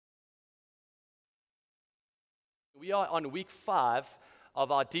We are on week 5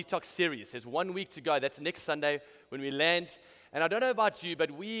 of our Detox series. There's 1 week to go. That's next Sunday when we land. And I don't know about you, but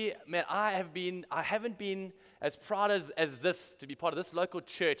I haven't been as proud as this to be part of this local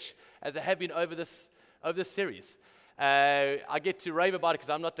church as I have been over this series. I get to rave about it because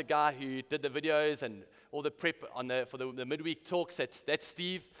I'm not the guy who did the videos and all the prep for the midweek talks. That's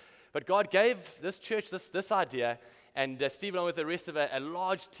Steve. But God gave this church this idea, and Steve, along with the rest of a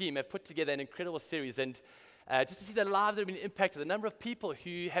large team, have put together an incredible series. And just to see the lives that have been impacted, the number of people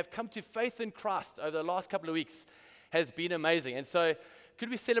who have come to faith in Christ over the last couple of weeks has been amazing. And so, could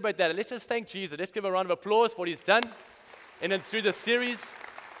we celebrate that? And let's just thank Jesus. Let's give him a round of applause for what he's done in and through this series.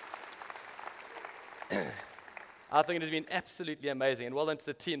 I think it has been absolutely amazing. And well done to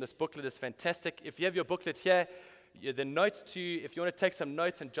the team. This booklet is fantastic. If you have your booklet here, the notes if you want to take some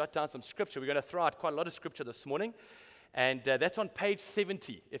notes and jot down some scripture, we're going to throw out quite a lot of scripture this morning. And that's on page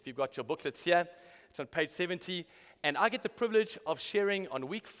 70, if you've got your booklets here. It's on page 70. And I get the privilege of sharing on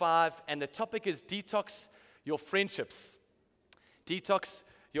week 5, and the topic is Detox Your Friendships. Detox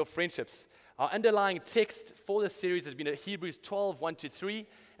Your Friendships. Our underlying text for this series has been Hebrews 12, 1-3.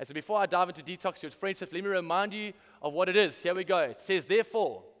 And so before I dive into Detox Your Friendships, let me remind you of what it is. Here we go. It says,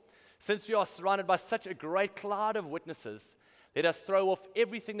 therefore, since we are surrounded by such a great cloud of witnesses, let us throw off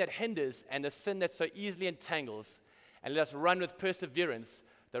everything that hinders and the sin that so easily entangles, and let us run with perseverance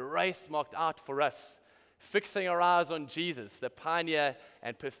the race marked out for us, fixing our eyes on Jesus, the pioneer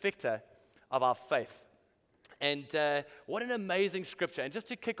and perfecter of our faith. And what an amazing scripture. And just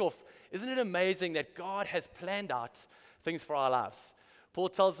to kick off, isn't it amazing that God has planned out things for our lives? Paul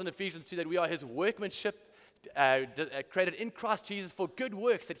tells us in Ephesians 2 that we are his workmanship, created in Christ Jesus for good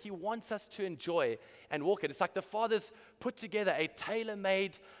works that he wants us to enjoy and walk in. It's like the Father's put together a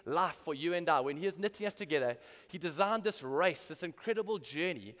tailor-made life for you and I. When he is knitting us together, he designed this race, this incredible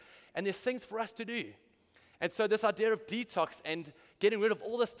journey, and there's things for us to do. And so this idea of detox and getting rid of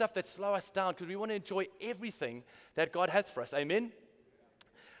all the stuff that slow us down, because we want to enjoy everything that God has for us. Amen?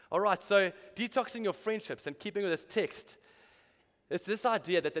 All right, so detoxing your friendships and keeping with this text, it's this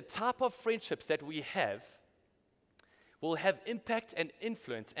idea that the type of friendships that we have will have impact and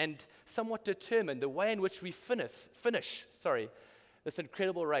influence and somewhat determine the way in which we finish this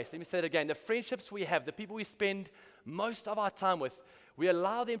incredible race. Let me say it again. The friendships we have, the people we spend most of our time with, we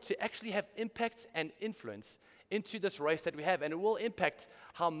allow them to actually have impact and influence into this race that we have. And it will impact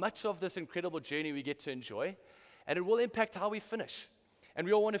how much of this incredible journey we get to enjoy. And it will impact how we finish. And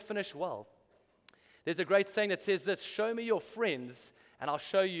we all want to finish well. There's a great saying that says this: show me your friends and I'll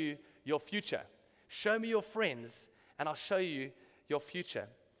show you your future. Show me your friends and I'll show you your future.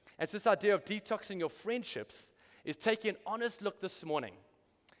 And so this idea of detoxing your friendships is taking an honest look this morning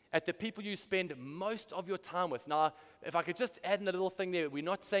at the people you spend most of your time with. Now, if I could just add in a little thing there, we're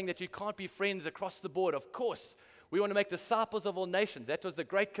not saying that you can't be friends across the board. Of course, we want to make disciples of all nations. That was the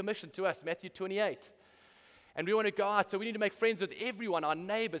Great Commission to us, Matthew 28. And we want to go out, so we need to make friends with everyone, our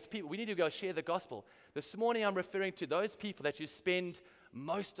neighbors, people. We need to go share the gospel. This morning, I'm referring to those people that you spend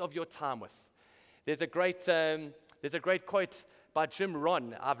most of your time with. There's a great quote by Jim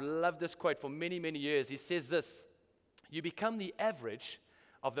Rohn. I've loved this quote for many, many years. He says this: you become the average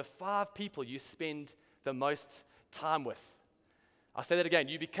of the 5 people you spend the most time with. I'll say that again.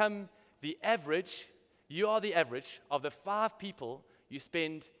 You are the average of the 5 people you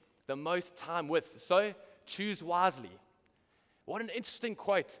spend the most time with. So choose wisely. What an interesting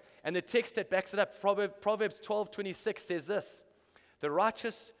quote. And the text that backs it up, Proverbs 12:26 says this: the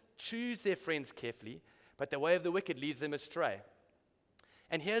righteous choose their friends carefully, but the way of the wicked leads them astray.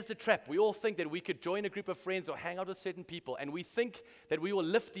 And here's the trap. We all think that we could join a group of friends or hang out with certain people, and we think that we will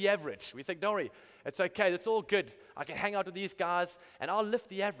lift the average. We think, don't worry, it's okay, it's all good. I can hang out with these guys, and I'll lift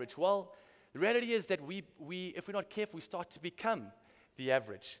the average. Well, the reality is that we if we're not careful, we start to become the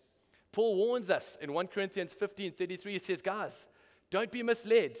average. Paul warns us in 1 Corinthians 15:33. He says, guys, don't be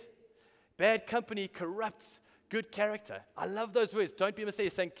misled. Bad company corrupts good character. I love those words. Don't be misled.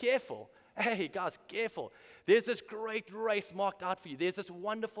 He's saying, careful. Hey, guys, careful. There's this great race marked out for you. There's this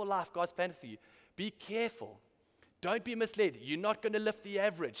wonderful life God's planned for you. Be careful. Don't be misled. You're not going to lift the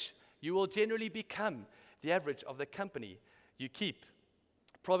average. You will generally become the average of the company you keep.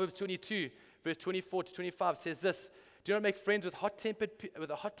 Proverbs 22, verse 24-25 says this: do not make friends with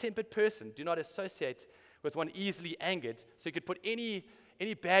a hot-tempered person. Do not associate with one easily angered. So you could put any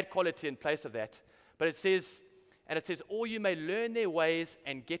bad quality in place of that. But it says, or you may learn their ways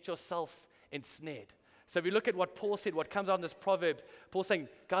and get yourself ensnared. So if you look at what Paul said, what comes out in this proverb, Paul's saying,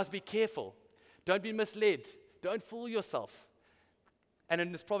 guys, be careful. Don't be misled. Don't fool yourself. And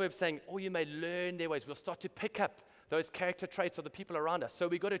in this proverb saying, or you may learn their ways. We'll start to pick up those character traits of the people around us. So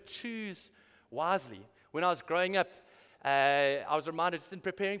we've got to choose wisely. When I was growing up, I was reminded, just in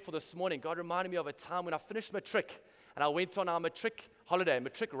preparing for this morning, God reminded me of a time when I finished matric, and I went on our matric holiday,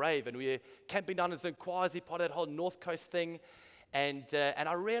 matric rave, and we were camping down in Kwa-Zulu, part of that whole North Coast thing, and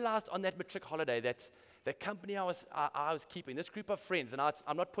I realized on that matric holiday that the company I was keeping, this group of friends, and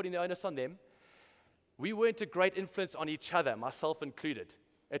I'm not putting the onus on them, we weren't a great influence on each other, myself included.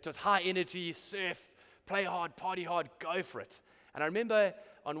 It was high energy, surf, play hard, party hard, go for it. And I remember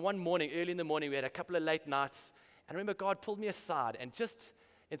on one morning, early in the morning, we had a couple of late nights, and I remember God pulled me aside, and just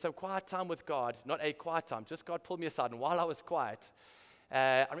in some quiet time with God, not a quiet time, just God pulled me aside, and while I was quiet,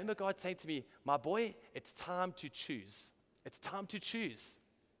 I remember God saying to me, my boy, it's time to choose. It's time to choose.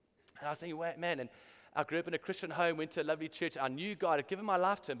 And I was thinking, wait, man, and I grew up in a Christian home, went to a lovely church. I knew God had given my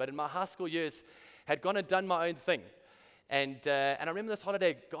life to Him, but in my high school years, had gone and done my own thing. And I remember this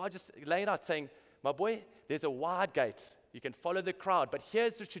holiday, God just laid out saying, my boy, there's a wide gate. You can follow the crowd, but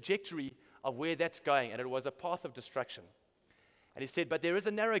here's the trajectory of where that's going. And it was a path of destruction. And He said, but there is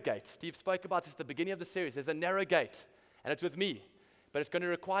a narrow gate. Steve spoke about this at the beginning of the series. There's a narrow gate, and it's with me. But it's going to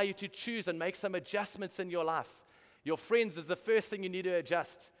require you to choose and make some adjustments in your life. Your friends is the first thing you need to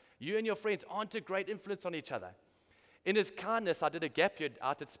adjust. You and your friends aren't a great influence on each other. In His kindness, I did a gap year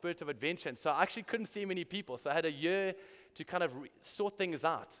out at Spirit of Adventure, and so I actually couldn't see many people. So I had a year to kind of sort things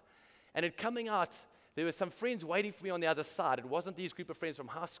out. And in coming out, there were some friends waiting for me on the other side. It wasn't these group of friends from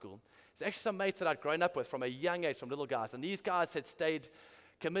high school. It's actually some mates that I'd grown up with from a young age, from little guys. And these guys had stayed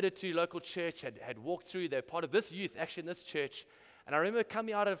committed to local church, had walked through. They're part of this youth, actually in this church. And I remember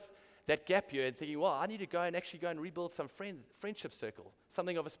coming out of that gap year and thinking, well, I need to go and rebuild some friendship circle,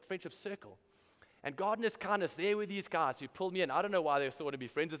 something of a friendship circle. And God in His kindness, there were these guys who pulled me in. I don't know why they still want to be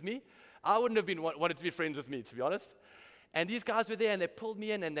friends with me. I wouldn't have wanted to be friends with me, to be honest. And these guys were there, and they pulled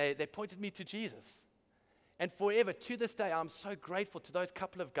me in, and they pointed me to Jesus. And forever, to this day, I'm so grateful to those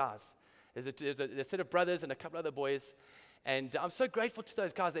couple of guys. There's a set of brothers and a couple other boys. And I'm so grateful to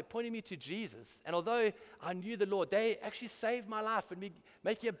those guys. They pointed me to Jesus. And although I knew the Lord, they actually saved my life and me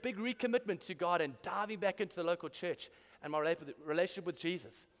making a big recommitment to God and diving back into the local church and my relationship with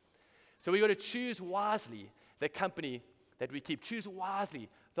Jesus. So we got to choose wisely the company that we keep. Choose wisely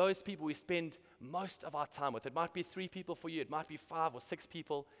those people we spend most of our time with. It might be 3 people for you. It might be 5 or 6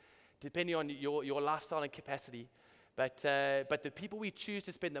 people, depending on your lifestyle and capacity. But the people we choose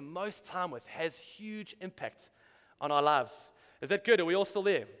to spend the most time with has huge impact on our lives. Is that good? Are we all still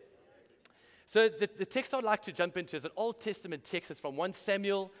there? So the text I'd like to jump into is an Old Testament text. It's from 1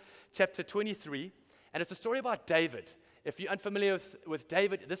 Samuel chapter 23, and it's a story about David. If you're unfamiliar with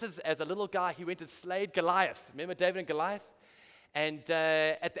David, this is as a little guy, he went and slayed Goliath. Remember David and Goliath? And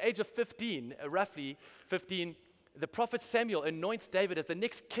at the age of 15, roughly 15, the prophet Samuel anoints David as the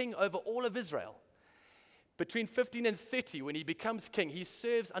next king over all of Israel. Between 15 and 30, when he becomes king, he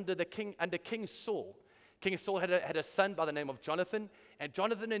serves under King Saul. King Saul had a son by the name of Jonathan, and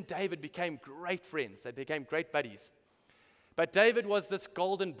Jonathan and David became great friends. They became great buddies. But David was this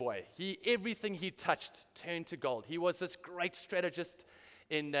golden boy. Everything he touched turned to gold. He was this great strategist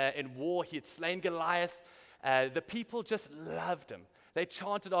in war. He had slain Goliath. The people just loved him. They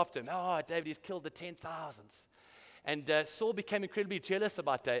chanted after him, "Oh, David, he's killed the 10,000s." And Saul became incredibly jealous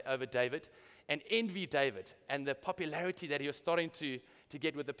over David and envied David and the popularity that he was starting to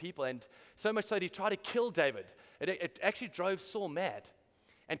get with the people. And so much so that he tried to kill David. It actually drove Saul mad.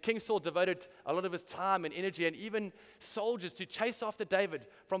 And King Saul devoted a lot of his time and energy and even soldiers to chase after David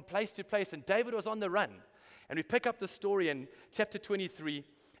from place to place. And David was on the run. And we pick up the story in chapter 23,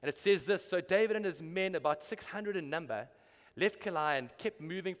 and it says this: "So David and his men, about 600 in number, left Keilah and kept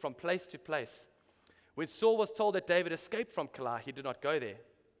moving from place to place. When Saul was told that David escaped from Keilah, he did not go there.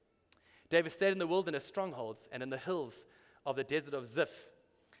 David stayed in the wilderness strongholds and in the hills of the desert of Ziph.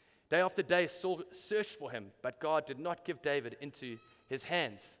 Day after day, Saul searched for him, but God did not give David into his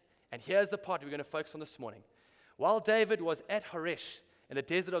hands." And here's the part we're going to focus on this morning. While David was at Horesh in the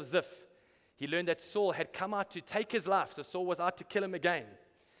desert of Ziph, he learned that Saul had come out to take his life, so Saul was out to kill him again.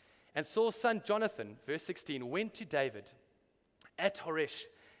 And Saul's son Jonathan, verse 16, went to David at Horesh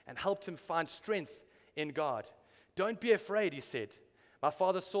and helped him find strength in God. "Don't be afraid," he said. "My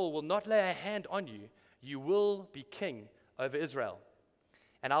father Saul will not lay a hand on you. You will be king over Israel,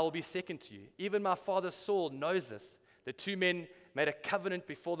 and I will be second to you. Even my father Saul knows this." The two men made a covenant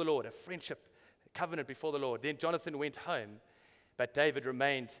before the Lord, a friendship covenant before the Lord. Then Jonathan went home, but David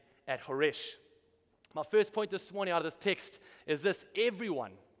remained at Horesh. My first point this morning out of this text is this: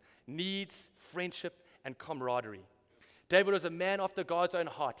 everyone needs friendship and camaraderie. David was a man after God's own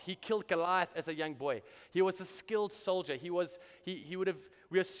heart. He killed Goliath as a young boy. He was a skilled soldier.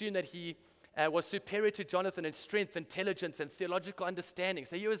 We assume that he was superior to Jonathan in strength, intelligence, and theological understanding.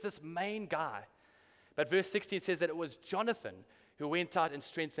 So he was this main guy. But verse 16 says that it was Jonathan who went out and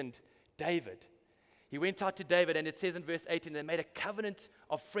strengthened David. He went out to David, and it says in verse 18, they made a covenant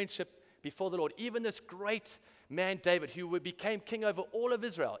of friendship before the Lord. Even this great man David, who became king over all of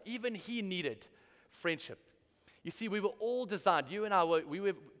Israel, even he needed friendship. You see, we were all designed, you and I,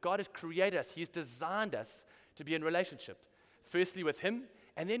 God has created us. He's designed us to be in relationship, firstly with him,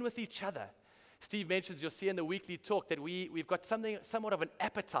 and then with each other. Steve mentions, you'll see in the weekly talk, that we've got somewhat of an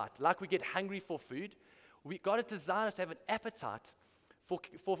appetite, like we get hungry for food. God has designed us to have an appetite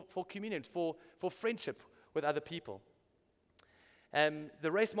for communion, for friendship with other people.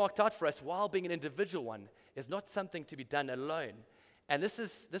 The race marked out for us, while being an individual one, is not something to be done alone. And this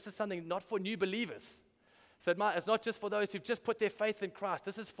is something not for new believers. So it's not just for those who've just put their faith in Christ.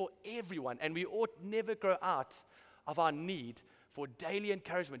 This is for everyone. And we ought never grow out of our need for daily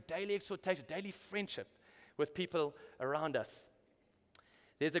encouragement, daily exhortation, daily friendship with people around us.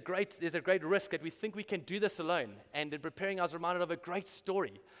 There's a great risk that we think we can do this alone. And in preparing, I was reminded of a great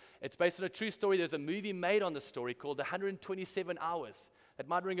story. It's based on a true story. There's a movie made on the story called 127 Hours. That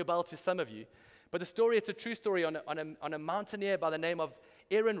might ring a bell to some of you. But the story, it's a true story on a mountaineer by the name of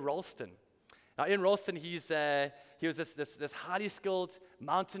Aaron Ralston. Now, Aaron Ralston, he was this highly skilled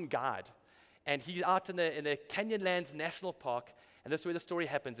mountain guide. And he's out in the Canyonlands National Park. And this is where the story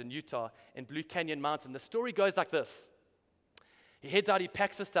happens, in Utah, in Blue Canyon Mountain. The story goes like this. He heads out, he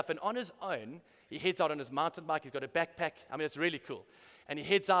packs his stuff, and on his own, he heads out on his mountain bike. He's got a backpack. I mean, it's really cool. And he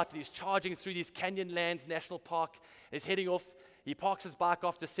heads out, and he's charging through these Canyonlands National Park. He's heading off. He parks his bike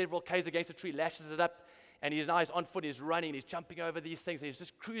after several Ks against a tree, lashes it up, and he's on foot. He's running, he's jumping over these things, and he's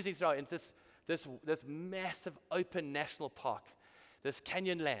just cruising through into this massive open national park, this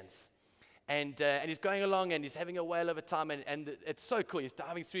Canyonlands. And he's going along, and he's having a whale of a time, and it's so cool. He's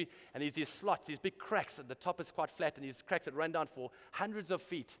diving through, and there's these slots, these big cracks, and the top is quite flat, and these cracks that run down for hundreds of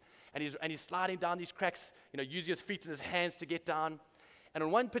feet. And he's sliding down these cracks, using his feet and his hands to get down. And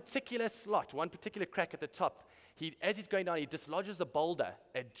on one particular slot, one particular crack at the top, as he's going down, he dislodges a boulder,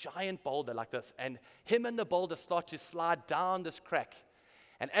 a giant boulder like this, and him and the boulder start to slide down this crack.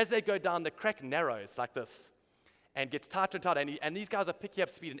 And as they go down, the crack narrows like this, and gets tighter and tighter, and these guys are picking up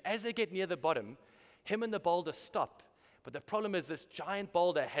speed, and as they get near the bottom, him and the boulder stop. But the problem is this giant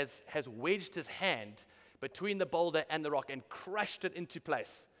boulder has wedged his hand between the boulder and the rock and crushed it into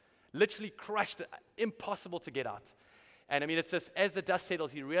place. Literally crushed it, impossible to get out. And I mean, it's this, as the dust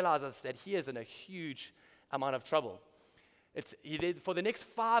settles, he realizes that he is in a huge amount of trouble. For the next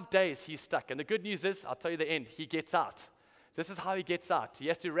 5 days, he's stuck. And the good news is, I'll tell you the end, he gets out. This is how he gets out. He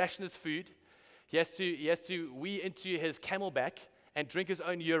has to ration his food. He has to wee into his camelback and drink his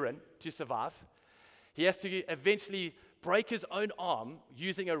own urine to survive. He has to eventually break his own arm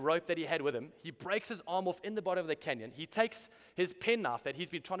using a rope that he had with him. He breaks his arm off in the bottom of the canyon. He takes his penknife that he's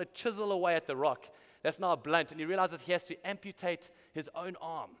been trying to chisel away at the rock, that's now blunt, and he realizes he has to amputate his own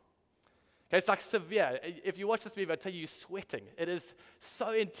arm. Okay, it's like severe. If you watch this movie, I tell you, you're sweating. It is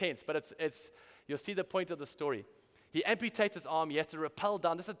so intense, but you'll see the point of the story. He amputates his arm. He has to rappel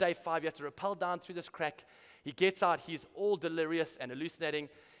down. This is day 5. He has to rappel down through this crack. He gets out. He's all delirious and hallucinating,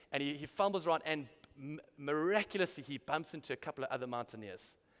 and he fumbles around, and miraculously, he bumps into a couple of other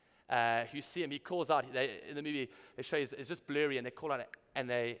mountaineers who see him. He calls out. In the movie, they show it's just blurry, and they call out, and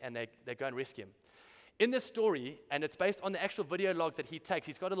they go and rescue him. In this story, and it's based on the actual video logs that he takes,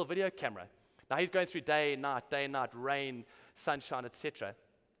 he's got a little video camera. Now he's going through day and night, rain, sunshine, etc.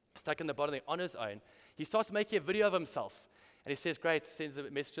 Stuck in the bottom there on his own. He starts making a video of himself. And he says, great, sends a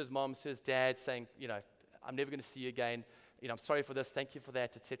message to his mom, to his dad, saying, I'm never going to see you again. I'm sorry for this, thank you for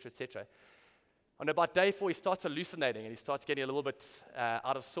that, etc., etc. On about day 4, he starts hallucinating, and he starts getting a little bit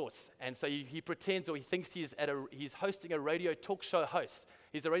out of sorts. And so he pretends, or he thinks he's hosting a radio talk show host.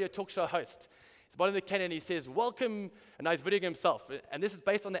 He's a radio talk show host. He's bottom of the canyon, and he says, welcome, and now he's videoing himself. And this is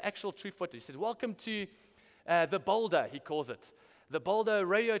based on the actual true footage. He says, welcome to The Boulder, he calls it. The Boulder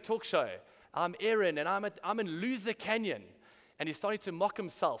radio talk show. I'm Aaron, and I'm in Loser Canyon. And he's starting to mock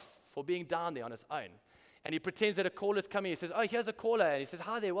himself for being down there on his own. And he pretends that a caller's coming. He says, oh, here's a caller. And he says,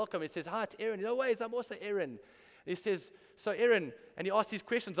 hi there, welcome. And he says, hi, it's Aaron. No ways, I'm also Aaron. And he says, so Aaron, and he asks these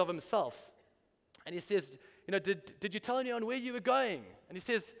questions of himself. And he says, did you tell anyone where you were going? And he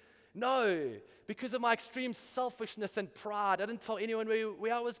says, no, because of my extreme selfishness and pride, I didn't tell anyone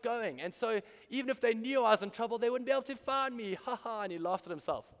where I was going. And so even if they knew I was in trouble, they wouldn't be able to find me. Ha ha, and he laughs at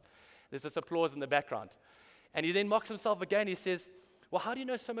himself. There's this applause in the background. And he then mocks himself again. He says, well, how do you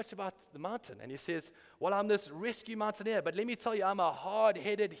know so much about the mountain? And he says, well, I'm this rescue mountaineer, but let me tell you, I'm a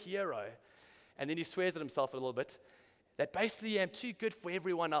hard-headed hero. And then he swears at himself a little bit. that basically I'm too good for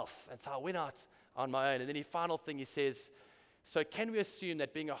everyone else. And so I went out on my own. And then the final thing he says, so can we assume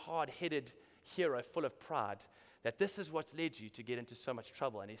that being a hard-headed hero full of pride, that this is what's led you to get into so much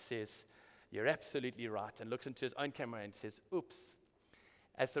trouble? And he says, you're absolutely right. And looks into his own camera and says, oops,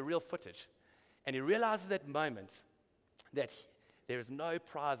 as the real footage. And he realizes that moment that there is no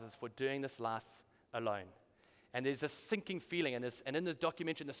prizes for doing this life alone. And there's a sinking feeling, and in the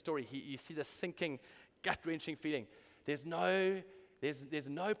documentary, in the story, you see this sinking, gut-wrenching feeling. There's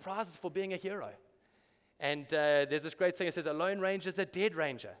no prizes for being a hero. And there's this great saying, it says, a lone ranger is a dead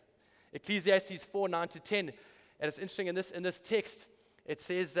ranger. Ecclesiastes 4:9-10, and it's interesting, in this text, it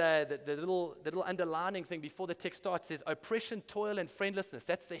says that the little underlining thing before the text starts says, oppression, toil, and friendlessness.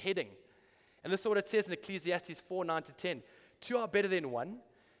 That's the heading. And this is what it says in Ecclesiastes 4:9-10. Two are better than one,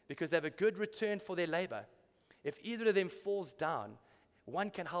 because they have a good return for their labor. If either of them falls down,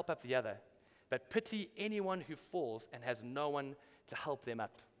 one can help up the other. But pity anyone who falls and has no one to help them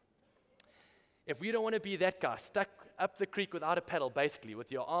up. If we don't want to be that guy, stuck up the creek without a paddle, basically,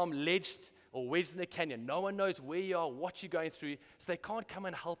 with your arm wedged in the canyon, no one knows where you are, what you're going through, so they can't come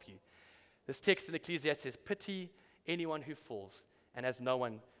and help you. This text in Ecclesiastes says, pity anyone who falls and has no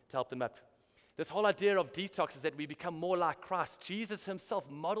one to help them up. This whole idea of detox is that we become more like Christ. Jesus himself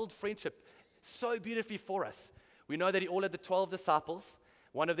modeled friendship so beautifully for us. We know that he all had the 12 disciples.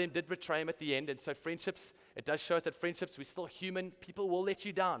 One of them did betray him at the end, and so friendships, it does show us that friendships, we're still human. People will let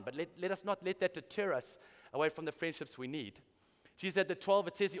you down, but let us not let that deter us away from the friendships we need. Jesus had the 12,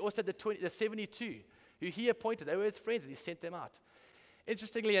 it says he also had the 72, who he appointed. They were his friends, and he sent them out.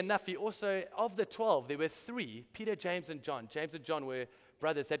 Interestingly enough, he also, of the 12, there were 3, Peter, James, and John. James and John were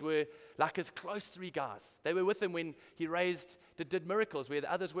brothers that were like his close 3 guys. They were with him when he did miracles where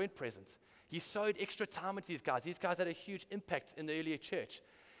the others weren't present. He sowed extra time into these guys. These guys had a huge impact in the earlier church.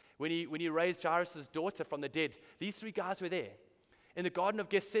 When he raised Jairus' daughter from the dead, these 3 guys were there. In the Garden of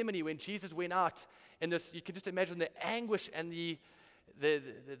Gethsemane, when Jesus went out, in this, you can just imagine the anguish and the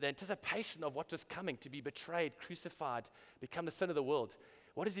anticipation of what was coming, to be betrayed, crucified, become the sin of the world.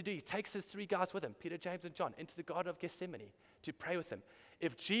 What does he do? He takes his 3 guys with him, Peter, James, and John, into the Garden of Gethsemane to pray with him.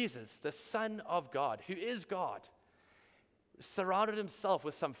 If Jesus, the Son of God, who is God, surrounded himself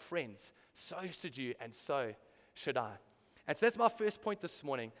with some friends, so should you, and so should I. And so that's my first point this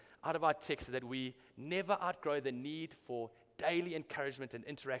morning out of our text, is that we never outgrow the need for daily encouragement and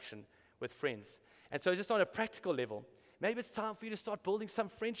interaction with friends. And so just on a practical level, maybe it's time for you to start building some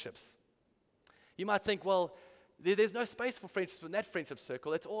friendships. You might think, well, there's no space for friendships in that friendship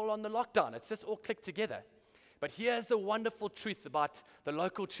circle. It's all on the lockdown. It's just all clicked together. But here's the wonderful truth about the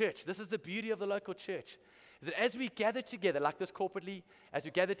local church. This is the beauty of the local church, is that as we gather together like this corporately, as we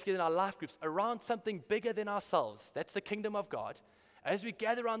gather together in our life groups around something bigger than ourselves, that's the kingdom of God, as we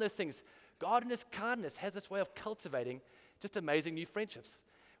gather around those things, God in his kindness has this way of cultivating just amazing new friendships.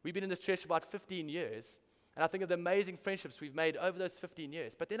 We've been in this church for about 15 years, and I think of the amazing friendships we've made over those 15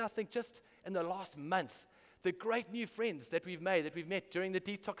 years. But then I think just in the last month, the great new friends that we've made, that we've met during the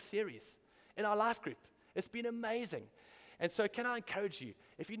Detox series in our life group. It's been amazing. And so can I encourage you,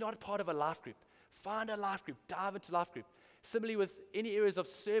 if you're not part of a life group, find a life group, dive into life group. Similarly with any areas of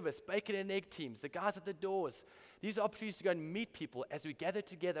service, bacon and egg teams, the guys at the doors. These are opportunities to go and meet people as we gather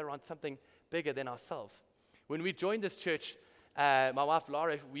together around something bigger than ourselves. When we joined this church, my wife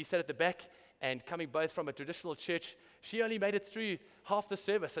Laura, we sat at the back, and coming both from a traditional church, she only made it through half the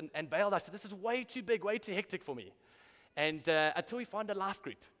service and bailed. I said, this is way too big, way too hectic for me. And until we found a life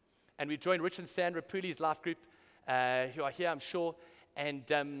group. And we joined Rich and Sandra Pooley's life group, who are here, I'm sure.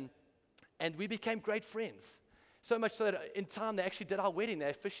 And we became great friends. So much so that in time they actually did our wedding. They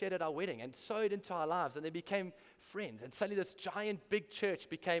officiated our wedding and sowed into our lives. And they became friends. And suddenly this giant, big church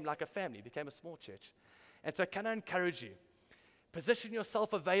became like a family, became a small church. And so can I encourage you? Position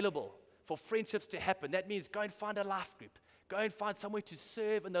yourself available for friendships to happen. That means go and find a life group. Go and find somewhere to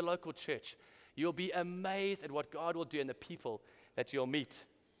serve in the local church. You'll be amazed at what God will do and the people that you'll meet.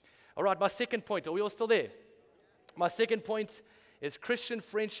 All right, my second point. Are we all still there? My second point is Christian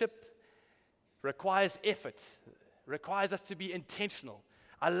friendship requires effort, requires us to be intentional.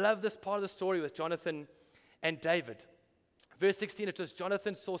 I love this part of the story with Jonathan and David. Verse 16, it says,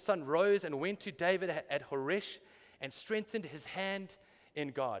 Jonathan's son rose and went to David at Horesh and strengthened his hand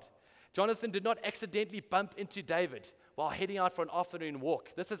in God. Jonathan did not accidentally bump into David while heading out for an afternoon walk.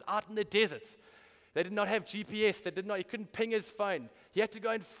 This is out in the desert. They did not have GPS. He couldn't ping his phone. He had to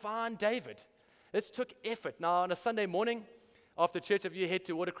go and find David. This took effort. Now, on a Sunday morning, after church, if you head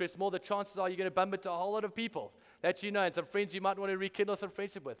to Hillcrest Mall, the chances are you're going to bump into a whole lot of people that you know and some friends you might want to rekindle some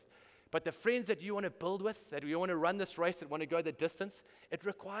friendship with. But the friends that you want to build with, that we want to run this race, that want to go the distance, it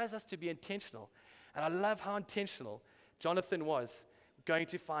requires us to be intentional. And I love how intentional Jonathan was going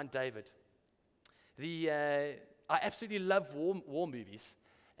to find David. I absolutely love war movies,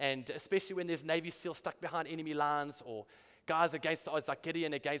 and especially when there's Navy SEALs stuck behind enemy lines, or guys against the odds like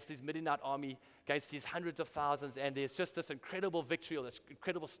Gideon against this Midianite army, against these hundreds of thousands, and there's just this incredible victory or this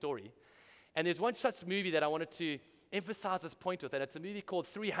incredible story. And there's one such movie that I wanted to emphasize this point with, and it's a movie called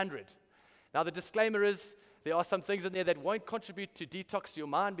 300. Now, the disclaimer is there are some things in there that won't contribute to detox your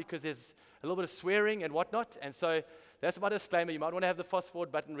mind because there's a little bit of swearing and whatnot, and so that's my disclaimer. You might want to have the fast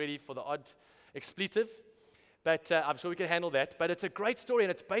forward button ready for the odd expletive, but I'm sure we can handle that. But it's a great story,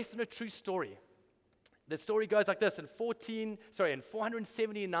 and it's based on a true story. The story goes like this: in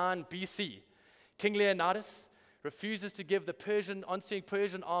 479 BC, King Leonidas refuses to give the ensuing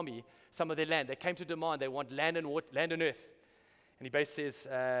Persian army some of their land. They came to demand they want land and earth, and he basically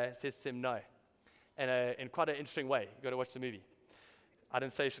says to them no, in quite an interesting way. You got to watch the movie. I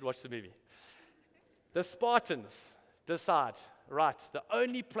didn't say you should watch the movie. The Spartans decide, right, the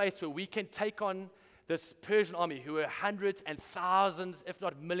only place where we can take on this Persian army, who were hundreds and thousands, if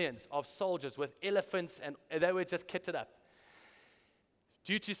not millions, of soldiers with elephants, and they were just kitted up.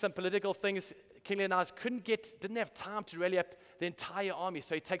 Due to some political things, King Leonidas didn't have time to rally up the entire army,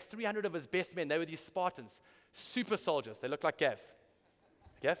 so he takes 300 of his best men. They were these Spartans, super soldiers. They look like Gav.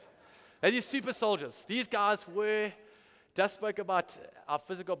 They're these super soldiers. These guys just spoke about our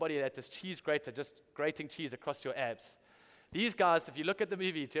physical body at this cheese grater, just grating cheese across your abs. These guys, if you look at the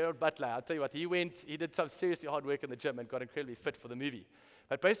movie, Gerald Butler, I'll tell you what, he did some seriously hard work in the gym and got incredibly fit for the movie.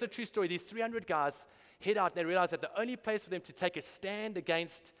 But based on a true story, these 300 guys head out and they realize that the only place for them to take a stand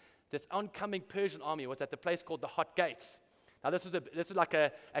against this oncoming Persian army was at the place called the Hot Gates. Now, this was like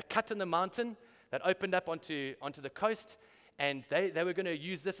a cut in the mountain that opened up onto the coast, and they were going to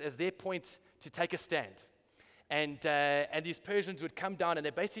use this as their point to take a stand. And these Persians would come down, and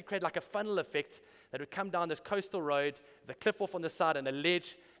they basically create like a funnel effect that would come down this coastal road, the cliff off on the side, and a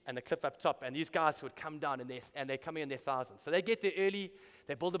ledge, and the cliff up top. And these guys would come down, and they're coming in their thousands. So they get there early.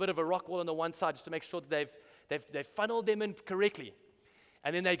 They build a bit of a rock wall on the one side just to make sure that they've funneled them in correctly.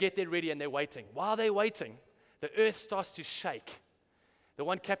 And then they get there ready, and they're waiting. While they're waiting, the earth starts to shake. The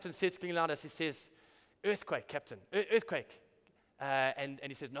one captain says to King Leonidas, he says, "Earthquake, captain, earthquake." And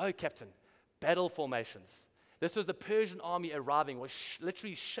he says, "No, captain, battle formations." This was the Persian army arriving, was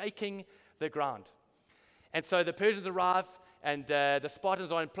literally shaking the ground. And so the Persians arrive, and the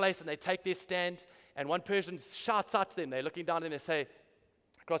Spartans are in place, and they take their stand. And one Persian shouts out to them. They're looking down at them, and they say,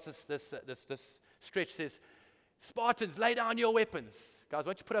 across this stretch, says, "Spartans, lay down your weapons." Guys,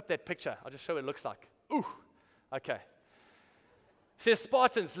 why don't you put up that picture? I'll just show what it looks like. Ooh, okay. It says,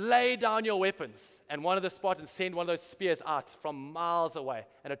 "Spartans, lay down your weapons." And one of the Spartans send one of those spears out from miles away,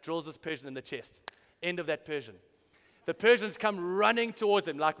 and it drills this Persian in the chest. End of that Persian. The Persians come running towards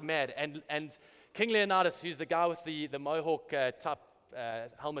him like mad, and King Leonidas, who's the guy with the mohawk type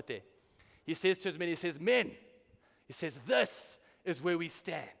helmet there, he says to his men, he says, "Men," he says, "this is where we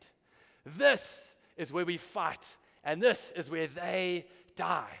stand. This is where we fight, and this is where they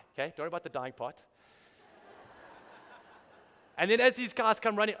die." Okay, don't worry about the dying part. And then as these guys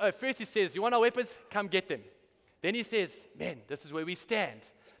come running, first he says, "You want our weapons? Come get them." Then he says, "Men, this is where we stand.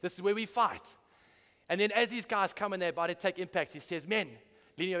 This is where we fight." And then as these guys come and they're about to take impact, he says, "Men,"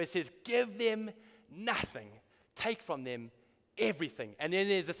 leaning over, he says, "give them nothing. Take from them everything." And then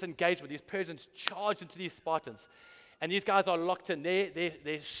there's this engagement. These Persians charge into these Spartans. And these guys are locked in.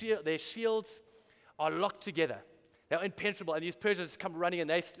 Their shields are locked together. They're impenetrable. And these Persians come running, and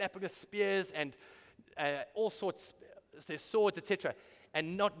they're slapping with spears and all sorts, their swords, etc.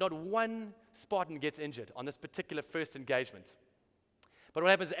 And not one Spartan gets injured on this particular first engagement. But what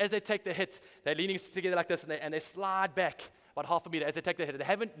happens, as they take the hit, they're leaning together like this, and they slide back about half a meter as they take the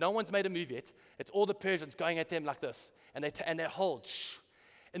hit. No one's made a move yet. It's all the Persians going at them like this, and they hold. Shh.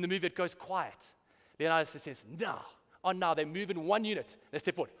 In the move, it goes quiet. Leonidas says, "Now, now." They move in one unit. They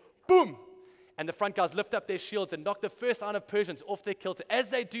step forward. Boom! And the front guys lift up their shields and knock the first line of Persians off their kilter. As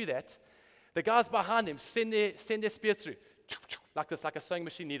they do that, the guys behind them send their spears through, like this, like a sewing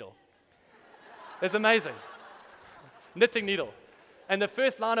machine needle. It's amazing. Knitting needle. And the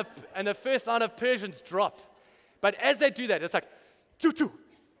first line of Persians drop. But as they do that, it's like, choo-choo.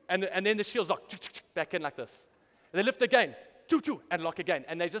 And then the shields lock, back in like this. And they lift again, choo-choo, and lock again.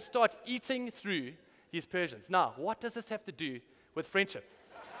 And they just start eating through these Persians. Now, what does this have to do with friendship?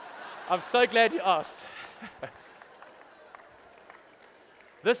 I'm so glad you asked.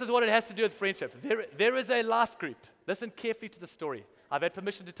 This is what it has to do with friendship. There is a life group. Listen carefully to the story. I've had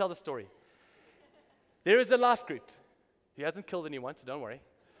permission to tell the story. There is a life group. He hasn't killed anyone, so don't worry.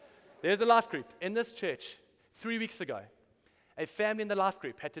 There's a life group in this church 3 weeks ago. A family in the life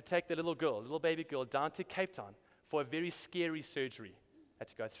group had to take the little baby girl, down to Cape Town for a very scary surgery had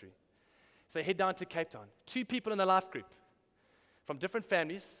to go through. So they head down to Cape Town. 2 people in the life group from different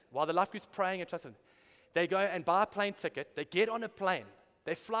families, while the life group's praying and trusting, they go and buy a plane ticket. They get on a plane.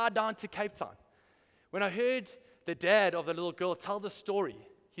 They fly down to Cape Town. When I heard the dad of the little girl tell the story,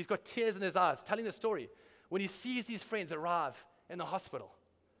 he's got tears in his eyes telling the story when he sees his friends arrive in the hospital.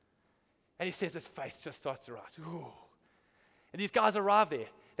 And he says his faith just starts to rise. Ooh. And these guys arrive there.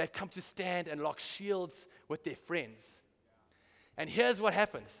 They've come to stand and lock shields with their friends. And here's what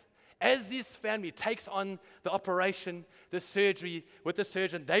happens. As this family takes on the operation, the surgery with the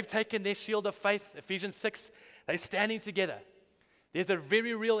surgeon, they've taken their shield of faith, Ephesians 6, they're standing together. There's a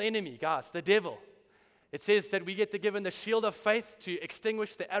very real enemy, guys, the devil. It says that we get given the shield of faith to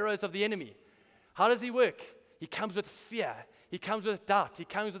extinguish the arrows of the enemy. How does he work? He comes with fear. He comes with doubt. He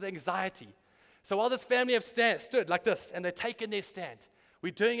comes with anxiety. So while this family have stood like this, and they're taking their stand,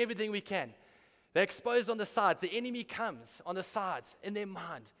 we're doing everything we can. They're exposed on the sides. The enemy comes on the sides in their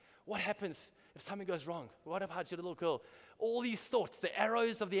mind. What happens if something goes wrong? What about your little girl? All these thoughts, the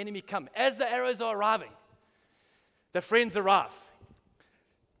arrows of the enemy come. As the arrows are arriving, the friends arrive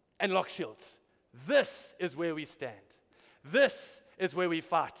and lock shields. This is where we stand. This is where we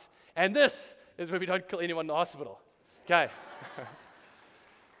fight. And this is where we don't kill anyone in the hospital. Okay.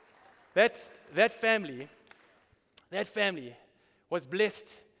 That family was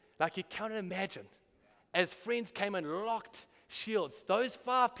blessed like you can't imagine. As friends came and locked shields, those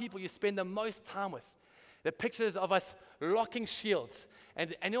 5 people you spend the most time with, the pictures of us locking shields.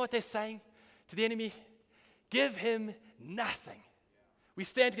 And you know what they're saying to the enemy? Give him nothing. We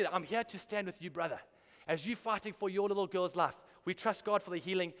stand together. I'm here to stand with you, brother. As you're fighting for your little girl's life, we trust God for the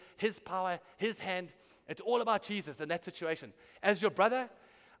healing, His power, His hand. It's all about Jesus in that situation. As your brother,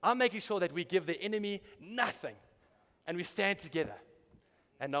 I'm making sure that we give the enemy nothing. And we stand together.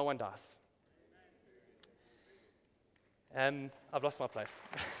 And no one dies. I've lost my place.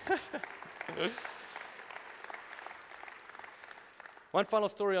 One final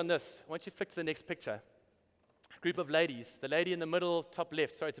story on this. Once you flick to the next picture, a group of ladies. The lady in the middle, top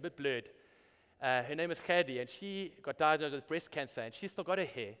left, sorry, it's a bit blurred. Her name is Khadi, and she got diagnosed with breast cancer, and she's still got her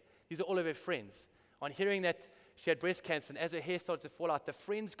hair. These are all of her friends. On hearing that she had breast cancer, and as her hair started to fall out, the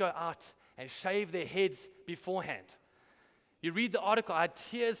friends go out and shave their heads beforehand. You read the article, I had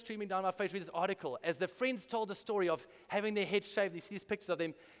tears streaming down my face reading this article. As the friends told the story of having their heads shaved, you see these pictures of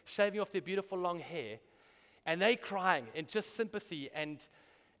them shaving off their beautiful long hair, and they crying in just sympathy and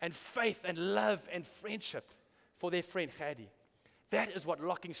faith and love and friendship for their friend Khadi. That is what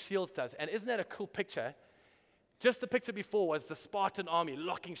locking shields does. And isn't that a cool picture? Just the picture before was the Spartan army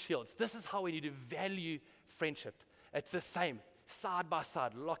locking shields. This is how we need to value friendship. It's the same, side by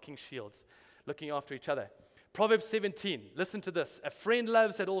side, locking shields, looking after each other. Proverbs 17, listen to this. A friend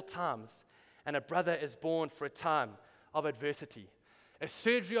loves at all times, and a brother is born for a time of adversity. A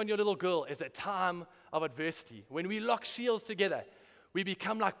surgery on your little girl is a time of adversity. When we lock shields together, we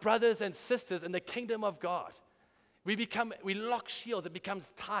become like brothers and sisters in the kingdom of God. We lock shields, it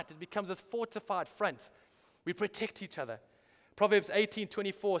becomes tight, it becomes this fortified front. We protect each other. Proverbs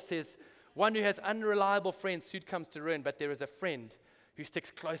 18:24 says, one who has unreliable friends soon comes to ruin, but there is a friend who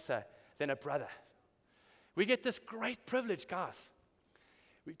sticks closer than a brother. We get this great privilege, guys,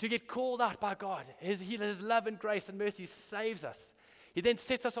 to get called out by God. His love and grace and mercy saves us. He then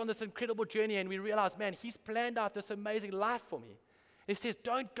sets us on this incredible journey, and we realize, man, He's planned out this amazing life for me. And He says,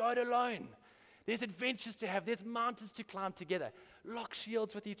 don't go it alone. There's adventures to have. There's mountains to climb together. Lock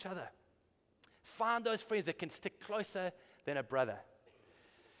shields with each other. Find those friends that can stick closer than a brother.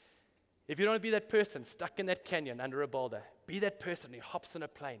 If you don't want to be that person stuck in that canyon under a boulder, be that person who hops on a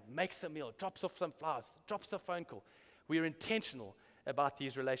plane, makes a meal, drops off some flowers, drops a phone call. We are intentional about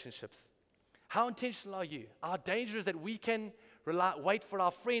these relationships. How intentional are you? Our danger is that we can wait for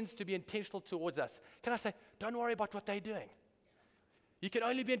our friends to be intentional towards us. Can I say, don't worry about what they're doing. You can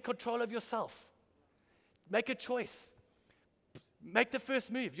only be in control of yourself. Make a choice. Make the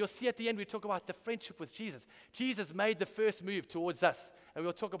first move. You'll see at the end we talk about the friendship with Jesus. Jesus made the first move towards us, and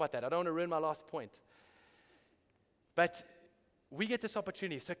we'll talk about that. I don't want to ruin my last point. But we get this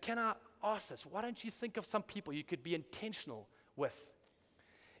opportunity. So can I ask this? Why don't you think of some people you could be intentional with?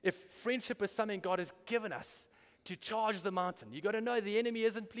 If friendship is something God has given us to charge the mountain, you've got to know the enemy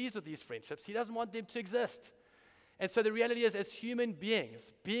isn't pleased with these friendships. He doesn't want them to exist. And so the reality is, as human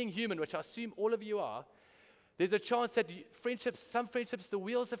beings, being human, which I assume all of you are, there's a chance that some friendships, the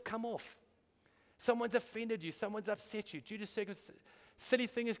wheels have come off. Someone's offended you, someone's upset you, due to circumstances, silly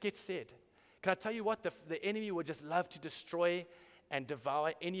things get said. Can I tell you what? The enemy would just love to destroy and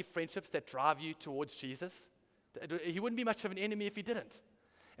devour any friendships that drive you towards Jesus. He wouldn't be much of an enemy if he didn't.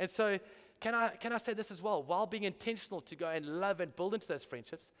 And so can I say this as well? While being intentional to go and love and build into those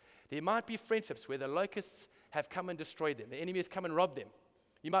friendships, there might be friendships where the locusts have come and destroyed them. The enemy has come and robbed them.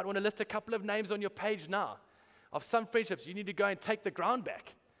 You might want to list a couple of names on your page now of some friendships you need to go and take the ground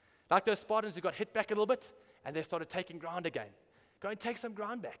back. Like those Spartans who got hit back a little bit and they started taking ground again. Go and take some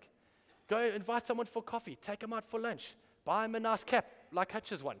ground back. Go invite someone for coffee. Take them out for lunch. Buy them a nice cap like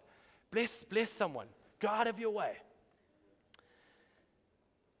Hutch's one. Bless someone. Go out of your way.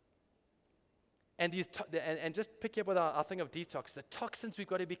 And just picking up with our thing of detox, the toxins we've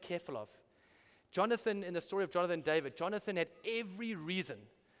got to be careful of. Jonathan, in the story of Jonathan and David, Jonathan had every reason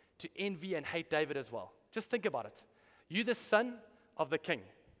to envy and hate David as well. Just think about it. You're the son of the king,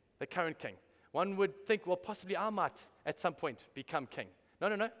 the current king. One would think, well, possibly I might at some point become king. No.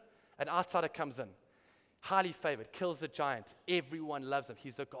 An outsider comes in, highly favored, kills the giant. Everyone loves him.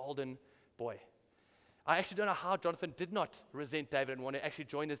 He's the golden boy. I actually don't know how Jonathan did not resent David and want to actually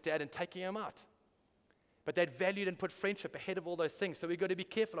join his dad in taking him out. But they'd valued and put friendship ahead of all those things. So we've got to be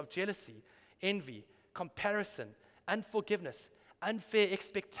careful of jealousy, envy, comparison, unforgiveness, unfair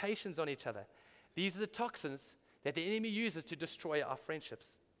expectations on each other. These are the toxins that the enemy uses to destroy our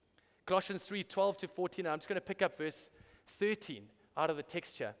friendships. Colossians 3:12-14, I'm just going to pick up verse 13 out of the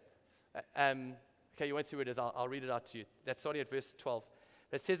text here. Okay, you won't see where it is. I'll read it out to you. That's starting at verse 12.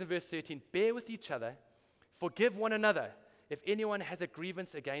 It says in verse 13, bear with each other, forgive one another if anyone has a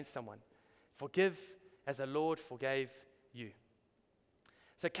grievance against someone. Forgive as the Lord forgave you.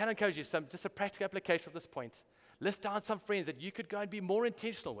 So can I encourage you, just a practical application of this point. List down some friends that you could go and be more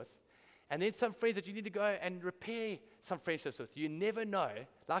intentional with, and then some friends that you need to go and repair some friendships with. You never know,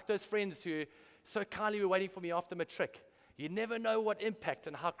 like those friends who so kindly were waiting for me after matric. You never know what impact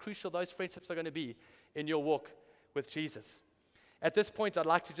and how crucial those friendships are going to be in your walk with Jesus. At this point, I'd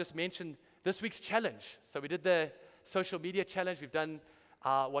like to just mention this week's challenge. So we did the social media challenge. We've done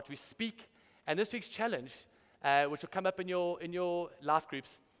what we speak. And this week's challenge, which will come up in your life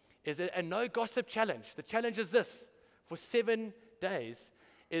groups, is a no gossip challenge. The challenge is this: for 7 days,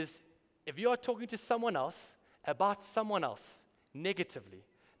 is if you are talking to someone else about someone else negatively,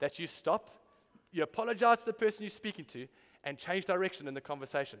 that you stop, you apologize to the person you're speaking to, and change direction in the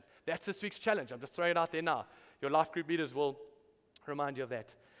conversation. That's this week's challenge. I'm just throwing it out there now. Your life group leaders will remind you of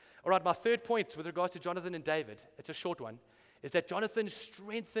that. All right, my third point with regards to Jonathan and David, it's a short one, is that Jonathan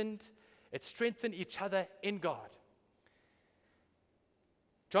strengthened each other in God.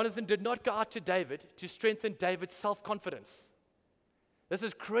 Jonathan did not go out to David to strengthen David's self-confidence. This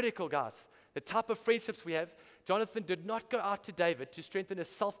is critical, guys. The type of friendships we have, Jonathan did not go out to David to strengthen his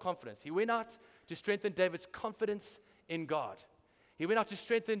self-confidence. He went out to strengthen David's confidence in God. He went out to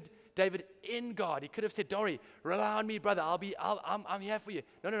strengthen David in God. He could have said, Dory, rely on me, brother. I'm here for you.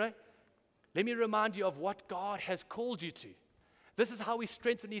 No. Let me remind you of what God has called you to. This is how we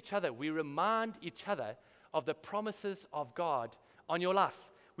strengthen each other. We remind each other of the promises of God on your life.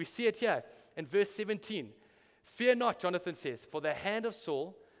 We see it here in verse 17. Fear not, Jonathan says, for the hand of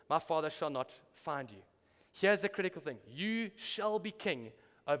Saul, my father, shall not find you. Here's the critical thing. You shall be king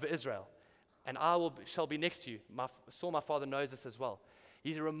over Israel, and shall be next to you. Saul, my father, knows this as well.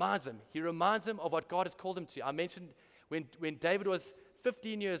 He reminds him of what God has called him to. I mentioned when David was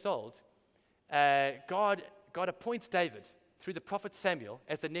 15 years old, God appoints David through the prophet Samuel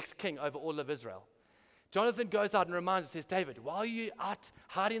as the next king over all of Israel. Jonathan goes out and reminds him, says, David, while you're out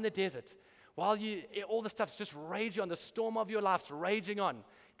hiding in the desert, while all the stuff's just raging on, the storm of your life's raging on,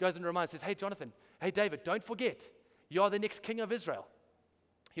 goes and reminds, says, hey, Jonathan, hey, David, don't forget, you are the next king of Israel.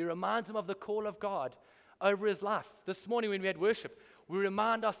 He reminds him of the call of God over his life. This morning when we had worship, we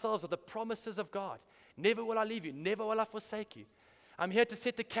remind ourselves of the promises of God. Never will I leave you. Never will I forsake you. I'm here to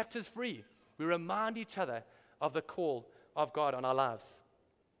set the captives free. We remind each other of the call of God on our lives.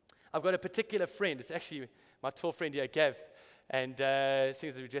 I've got a particular friend. It's actually my tall friend here, Gav. And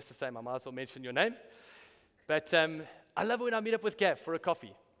seems to be just the same. I might as well mention your name. But I love it when I meet up with Gav for a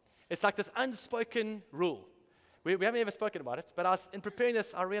coffee. It's like this unspoken rule. We haven't ever spoken about it, but in preparing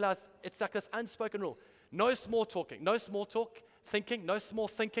this, I realized it's like this unspoken rule. No small talking, no small talk thinking, no small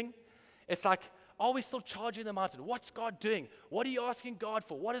thinking. It's like, are we still charging the mountain? What's God doing? What are you asking God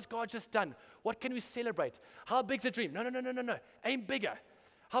for? What has God just done? What can we celebrate? How big's the dream? No. Aim bigger.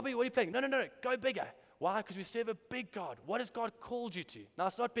 How big? What are you playing? No. Go bigger. Why? Because we serve a big God. What has God called you to? Now,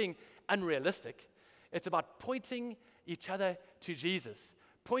 it's not being unrealistic. It's about pointing each other to Jesus,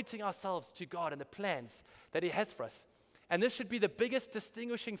 pointing ourselves to God and the plans that He has for us. And this should be the biggest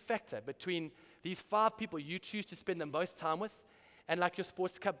distinguishing factor between these 5 people you choose to spend the most time with, and like your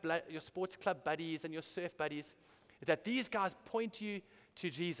sports club buddies and your surf buddies, is that these guys point you to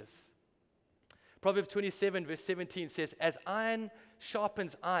Jesus. Proverbs 27 verse 17 says, as iron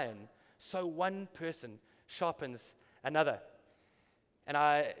sharpens iron, so one person sharpens another. And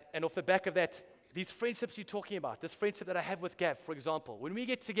off the back of that, these friendships you're talking about, this friendship that I have with Gav, for example, when we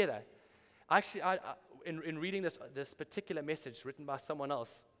get together, in reading this particular message written by someone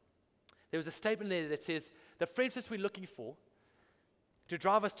else, there was a statement there that says, the friendships we're looking for to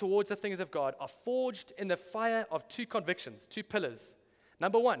drive us towards the things of God are forged in the fire of two convictions, two pillars.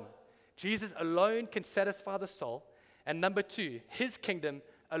 Number one, Jesus alone can satisfy the soul. And number two, his kingdom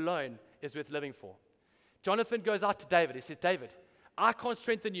alone is worth living for. Jonathan goes out to David. He says, David, I can't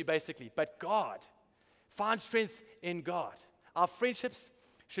strengthen you basically, but God. Find strength in God. Our friendships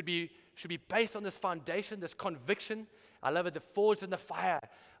should be based on this foundation, this conviction. I love it, the forged in the fire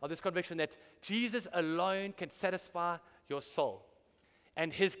of this conviction that Jesus alone can satisfy your soul.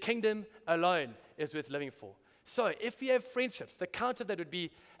 And his kingdom alone is worth living for. So if you have friendships, the counter of that would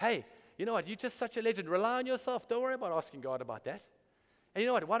be, hey, you know what, you're just such a legend. Rely on yourself. Don't worry about asking God about that. And you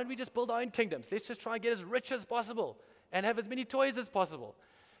know what, why don't we just build our own kingdoms? Let's just try and get as rich as possible and have as many toys as possible.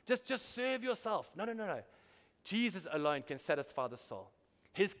 Just serve yourself. No. Jesus alone can satisfy the soul.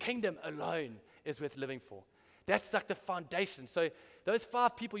 His kingdom alone is worth living for. That's like the foundation. So those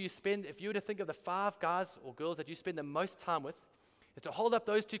 5 people you spend, if you were to think of the 5 guys or girls that you spend the most time with, is to hold up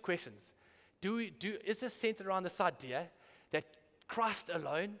those 2 questions. Is this centered around this idea that Christ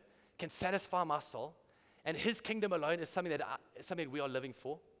alone can satisfy my soul, and his kingdom alone is something that we are living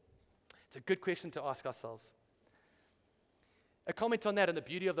for? It's a good question to ask ourselves. A comment on that and the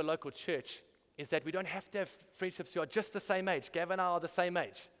beauty of the local church is that we don't have to have friendships who are just the same age. Gav and I are the same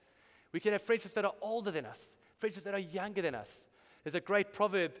age. We can have friendships that are older than us, friendships that are younger than us. There's a great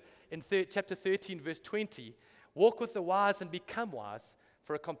proverb in chapter 13, verse 20. Walk with the wise and become wise,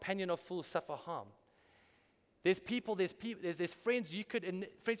 for a companion of fools suffer harm. There's friendships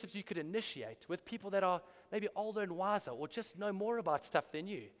you could initiate with people that are maybe older and wiser or just know more about stuff than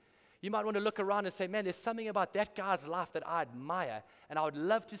you. You might want to look around and say, man, there's something about that guy's life that I admire and I would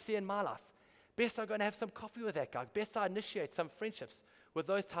love to see in my life. Best I go and have some coffee with that guy. Best I initiate some friendships with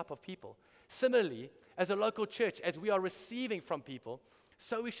those type of people. Similarly, as a local church, as we are receiving from people,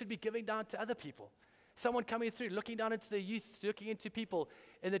 so we should be giving down to other people. Someone coming through, looking down into the youth, looking into people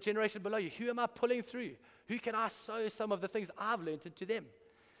in the generation below you. Who am I pulling through? Who can I sow some of the things I've learned into them?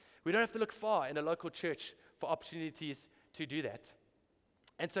 We don't have to look far in a local church for opportunities to do that.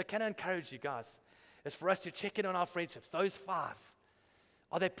 And so can I encourage you guys, is for us to check in on our friendships, those 5.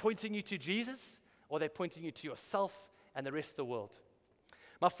 Are they pointing you to Jesus, or are they pointing you to yourself and the rest of the world?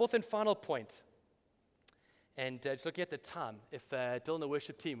 My 4th and final point, and just looking at the time, if Dylan and the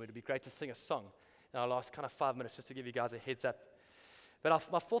worship team, would be great to sing a song in our last kind of 5 minutes, just to give you guys a heads up. But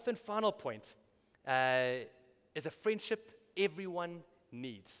my 4th and final point is a friendship everyone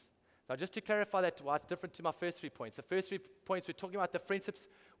needs. Now, just to clarify that, why it's different to my first 3 points. The first 3 points, we're talking about the friendships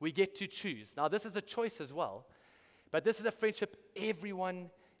we get to choose. Now, this is a choice as well, but this is a friendship everyone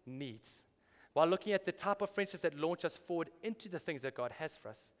needs. While looking at the type of friendships that launch us forward into the things that God has for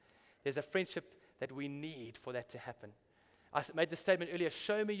us, there's a friendship that we need for that to happen. I made the statement earlier,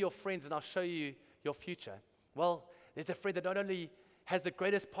 show me your friends and I'll show you your future. Well, there's a friend that not only has the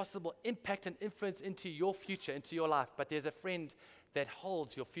greatest possible impact and influence into your future, into your life, but there's a friend that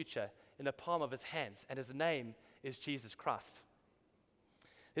holds your future in the palm of his hands, and his name is Jesus Christ.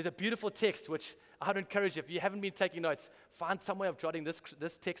 There's a beautiful text which I would encourage you, if you haven't been taking notes, find some way of jotting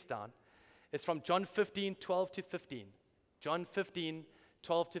this text down. It's from John 15, 12 to 15. John 15,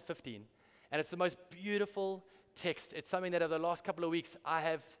 12 to 15. And it's the most beautiful text. It's something that over the last couple of weeks I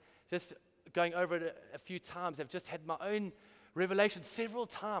have just going over it a few times. I've just had my own revelation several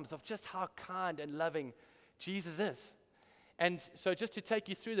times of just how kind and loving Jesus is. And so just to take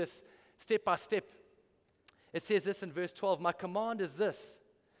you through this step by step, it says this in verse 12, my command is this,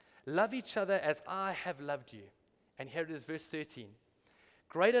 love each other as I have loved you. And here it is, verse 13.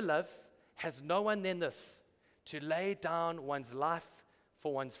 Greater love has no one than this, to lay down one's life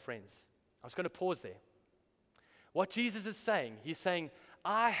for one's friends. I was going to pause there. What Jesus is saying, he's saying,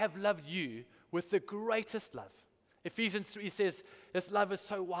 I have loved you with the greatest love. Ephesians 3 says, this love is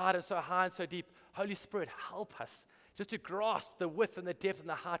so wide and so high and so deep. Holy Spirit, help us just to grasp the width and the depth and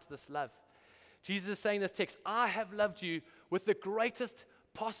the height of this love. Jesus is saying in this text, I have loved you with the greatest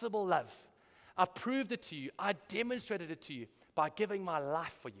possible love. I proved it to you. I demonstrated it to you by giving my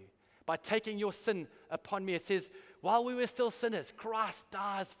life for you, by taking your sin upon me. It says, while we were still sinners, Christ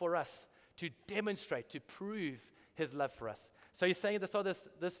dies for us to demonstrate, to prove his love for us. So he's saying at the start of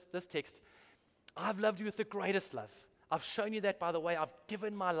this text, I've loved you with the greatest love. I've shown you that, by the way. I've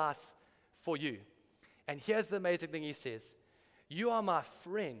given my life for you. And here's the amazing thing he says. You are my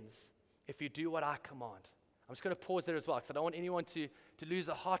friends if you do what I command. I'm just going to pause there as well because I don't want anyone to lose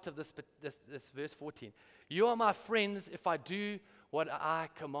the heart of this verse 14. You are my friends if I do what I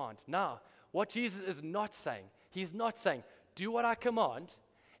command. Now, what Jesus is not saying, he's not saying, do what I command,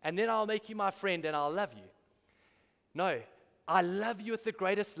 and then I'll make you my friend and I'll love you. No, I love you with the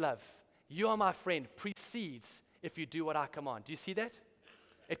greatest love. You are my friend precedes if you do what I command. Do you see that?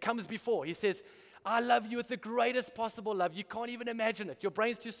 It comes before. He says, I love you with the greatest possible love. You can't even imagine it. Your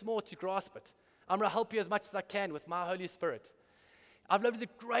brain's too small to grasp it. I'm going to help you as much as I can with my Holy Spirit. I've loved you with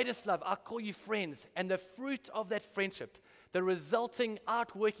the greatest love. I call you friends. And the fruit of that friendship, the resulting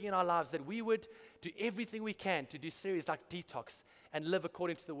outworking in our lives, that we would do everything we can to do series like Detox and live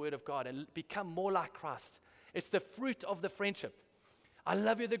according to the Word of God and become more like Christ. It's the fruit of the friendship. I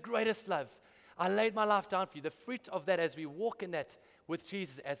love you with the greatest love. I laid my life down for you. The fruit of that, as we walk in that with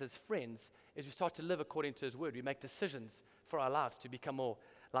Jesus as his friends, is we start to live according to his word. We make decisions for our lives to become more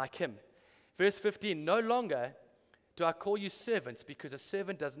like him. Verse 15, no longer do I call you servants, because a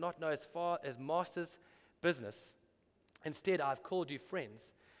servant does not know as far as master's business. Instead, I've called you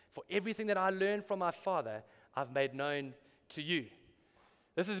friends. For everything that I learned from my Father, I've made known to you.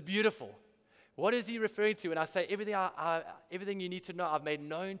 This is beautiful. What is he referring to when I say everything you need to know, I've made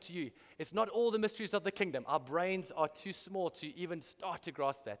known to you? It's not all the mysteries of the kingdom. Our brains are too small to even start to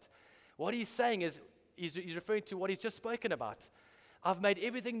grasp that. What he's saying is, he's referring to what he's just spoken about. I've made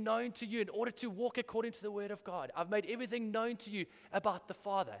everything known to you in order to walk according to the word of God. I've made everything known to you about the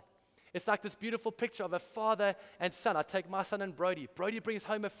Father. It's like this beautiful picture of a father and son. I take my son and Brody. Brody brings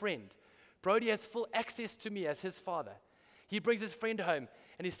home a friend. Brody has full access to me as his father. He brings his friend home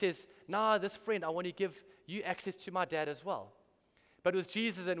and he says, nah, this friend, I want to give you access to my dad as well. But with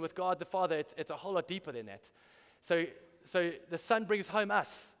Jesus and with God the Father, it's a whole lot deeper than that. So the son brings home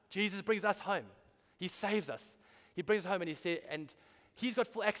us. Jesus brings us home. He saves us. He brings us home and he's got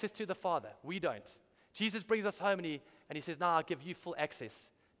full access to the Father. We don't. Jesus brings us home and he says, I'll give you full access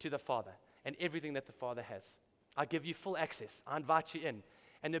to the Father and everything that the Father has. I give you full access. I invite you in.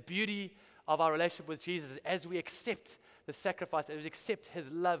 And the beauty of our relationship with Jesus is as we accept the sacrifice, as we accept his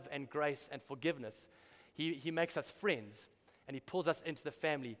love and grace and forgiveness, he makes us friends and he pulls us into the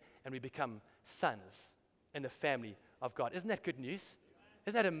family and we become sons in the family of God. Isn't that good news?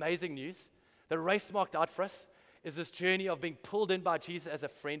 Isn't that amazing news? The race marked out for us is this journey of being pulled in by Jesus as a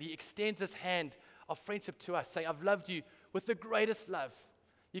friend. He extends his hand of friendship to us, saying, I've loved you with the greatest love.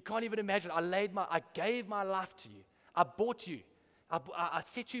 You can't even imagine. I gave my life to you. I bought you. I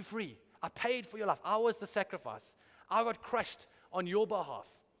set you free. I paid for your life. I was the sacrifice. I got crushed on your behalf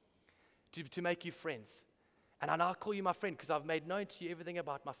to make you friends. And I now call you my friend because I've made known to you everything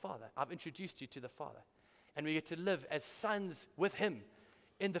about my Father. I've introduced you to the Father. And we get to live as sons with him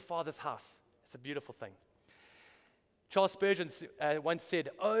in the Father's house. It's a beautiful thing. Charles Spurgeon once said,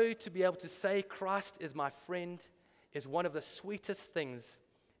 oh, to be able to say Christ is my friend is one of the sweetest things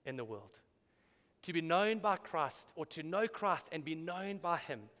in the world. To be known by Christ, or to know Christ and be known by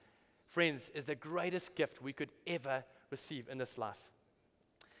him, friends, is the greatest gift we could ever receive in this life.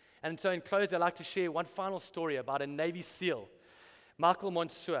 And so in closing, I'd like to share one final story about a Navy SEAL, Michael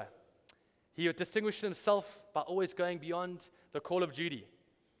Monsieur. He distinguished himself by always going beyond the call of duty.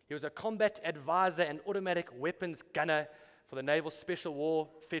 He was a combat advisor and automatic weapons gunner for the Naval Special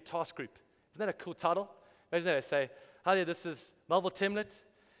Warfare Task Group. Isn't that a cool title? Imagine that. They say, hi there, this is Melville Temlett.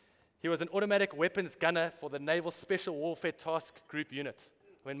 He was an automatic weapons gunner for the Naval Special Warfare Task Group unit.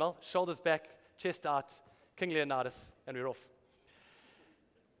 I mean, Mel, shoulders back, chest out, King Leonidas, and we're off.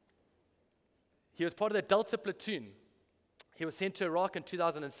 He was part of the Delta platoon. He was sent to Iraq in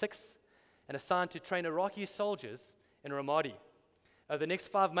 2006 and assigned to train Iraqi soldiers in Ramadi. Over the next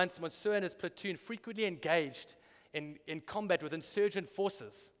 5 months, Monsieur and his platoon frequently engaged in combat with insurgent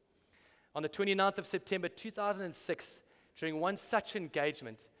forces. On the 29th of September 2006, during one such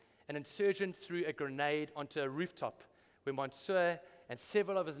engagement, an insurgent threw a grenade onto a rooftop where Monsieur and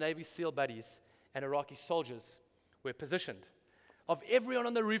several of his Navy SEAL buddies and Iraqi soldiers were positioned. Of everyone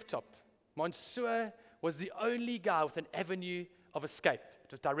on the rooftop, Monsieur was the only guy with an avenue of escape.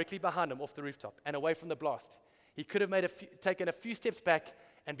 It was directly behind him off the rooftop and away from the blast. He could have taken a few steps back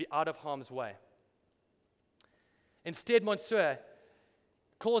and be out of harm's way. Instead, Monsieur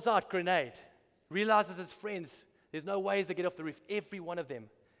calls out grenade, realizes his friends, there's no ways to get off the roof. Every one of them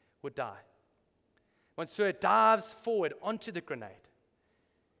would die. Monsieur dives forward onto the grenade.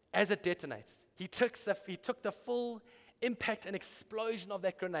 As it detonates, he took the full impact and explosion of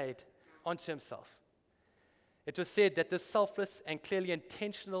that grenade onto himself. It was said that this selfless and clearly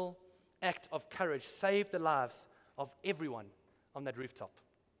intentional act of courage saved the lives of everyone on that rooftop.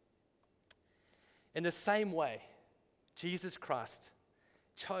 In the same way, Jesus Christ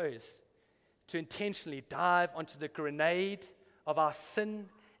chose to intentionally dive onto the grenade of our sin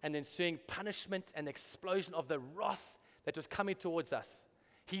and ensuing punishment and explosion of the wrath that was coming towards us.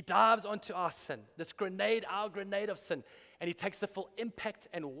 He dives onto our sin, this grenade, our grenade of sin, and he takes the full impact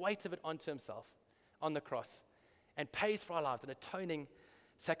and weight of it onto himself on the cross and pays for our lives, an atoning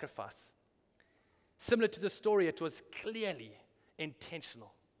sacrifice. Similar to the story, it was clearly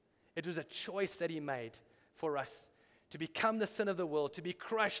intentional. It was a choice that he made for us to become the sin of the world, to be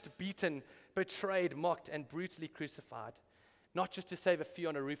crushed, beaten, betrayed, mocked, and brutally crucified. Not just to save a few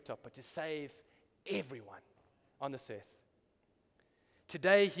on a rooftop, but to save everyone on this earth.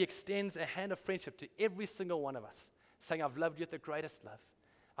 Today, he extends a hand of friendship to every single one of us, saying, I've loved you with the greatest love.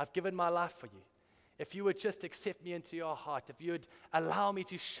 I've given my life for you. If you would just accept me into your heart, if you would allow me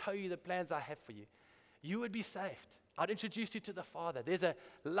to show you the plans I have for you, you would be saved. I'd introduce you to the Father. There's a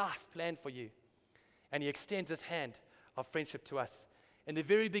life plan for you. And he extends his hand of friendship to us. In the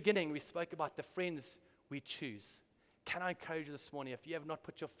very beginning, we spoke about the friends we choose. Can I encourage you this morning, if you have not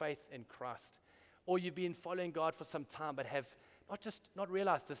put your faith in Christ, or you've been following God for some time but have not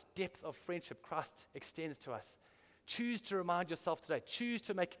realized this depth of friendship Christ extends to us, choose to remind yourself today. Choose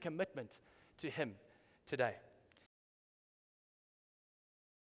to make a commitment to him today.